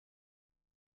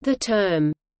The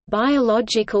term,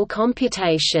 "biological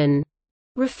computation",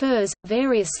 refers,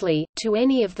 variously, to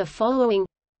any of the following: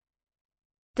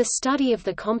 the study of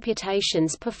the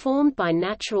computations performed by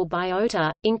natural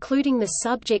biota, including the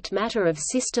subject matter of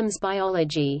systems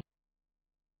biology.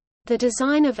 The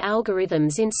design of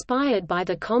algorithms inspired by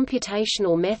the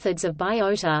computational methods of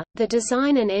biota, the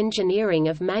design and engineering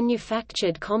of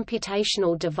manufactured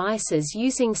computational devices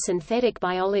using synthetic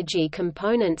biology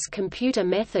components, computer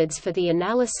methods for the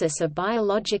analysis of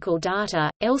biological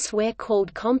data, elsewhere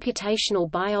called computational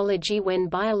biology. When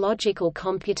biological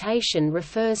computation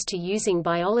refers to using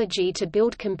biology to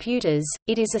build computers,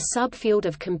 it is a subfield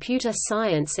of computer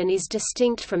science and is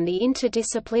distinct from the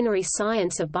interdisciplinary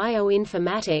science of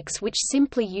bioinformatics, which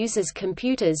simply uses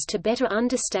computers to better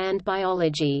understand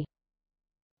biology.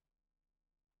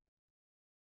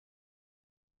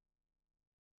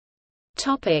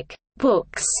 Topic: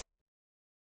 Books.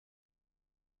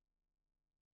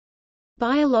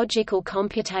 Biological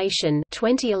Computation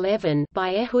 2011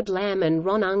 by Ehud Lam and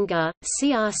Ron Unger,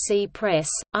 CRC Press,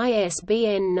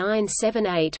 ISBN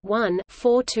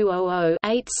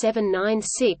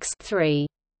 978-1-4200-8796-3.